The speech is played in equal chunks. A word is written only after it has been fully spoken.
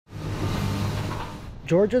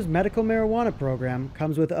Georgia's medical marijuana program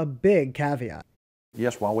comes with a big caveat.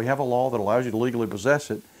 Yes, while we have a law that allows you to legally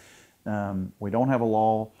possess it, we don't have a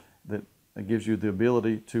law that gives you the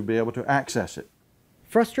ability to be able to access it.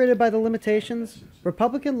 Frustrated by the limitations,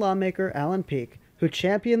 Republican lawmaker Alan Peake, who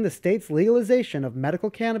championed the state's legalization of medical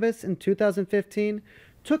cannabis in 2015,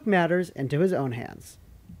 took matters into his own hands.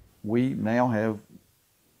 We now have,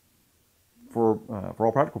 for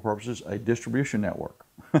all practical purposes, a distribution network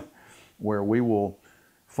where we will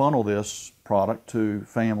funnel this product to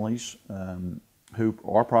families who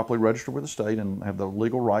are properly registered with the state and have the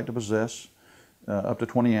legal right to possess up to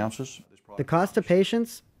 20 ounces. The cost to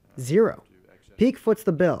patients? Zero. Peake foots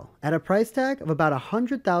the bill at a price tag of about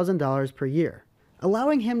 $100,000 per year,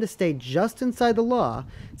 allowing him to stay just inside the law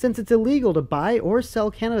since it's illegal to buy or sell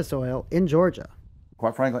cannabis oil in Georgia.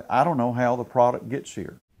 Quite frankly, I don't know how the product gets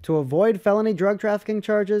here. To avoid felony drug trafficking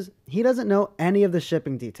charges, he doesn't know any of the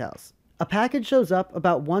shipping details. A package shows up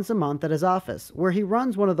about once a month at his office, where he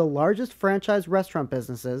runs one of the largest franchise restaurant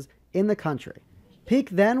businesses in the country.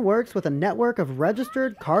 Peake then works with a network of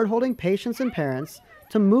registered card-holding patients and parents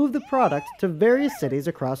to move the product to various cities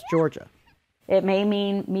across Georgia. It may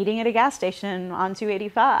mean meeting at a gas station on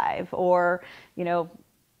 285 or,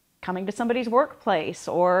 coming to somebody's workplace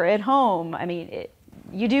or at home. I mean,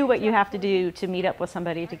 you do what you have to do to meet up with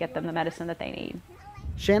somebody to get them the medicine that they need.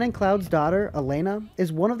 Shannon Cloud's daughter, Elena,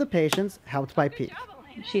 is one of the patients helped by Peake.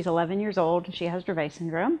 She's 11 years old. She has Dravet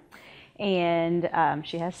syndrome, and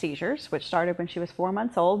she has seizures, which started when she was 4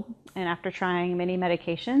 months old. And after trying many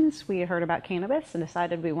medications, we had heard about cannabis and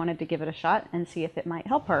decided we wanted to give it a shot and see if it might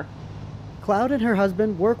help her. Cloud and her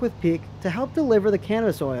husband work with Peake to help deliver the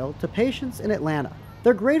cannabis oil to patients in Atlanta.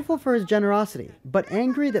 They're grateful for his generosity, but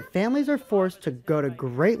angry that families are forced to go to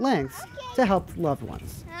great lengths to help loved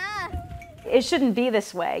ones. It shouldn't be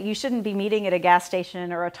this way. You shouldn't be meeting at a gas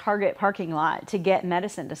station or a Target parking lot to get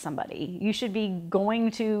medicine to somebody. You should be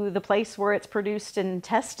going to the place where it's produced and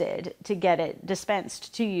tested to get it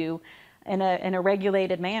dispensed to you in a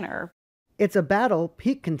regulated manner. It's a battle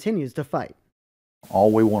Peake continues to fight.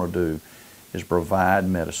 All we want to do is provide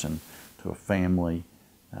medicine to a family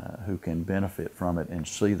who can benefit from it and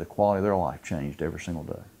see the quality of their life changed every single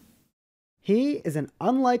day. He is an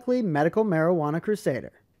unlikely medical marijuana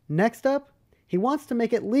crusader. Next up, he wants to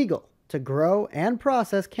make it legal to grow and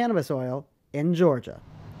process cannabis oil in Georgia.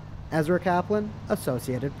 Ezra Kaplan,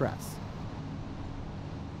 Associated Press.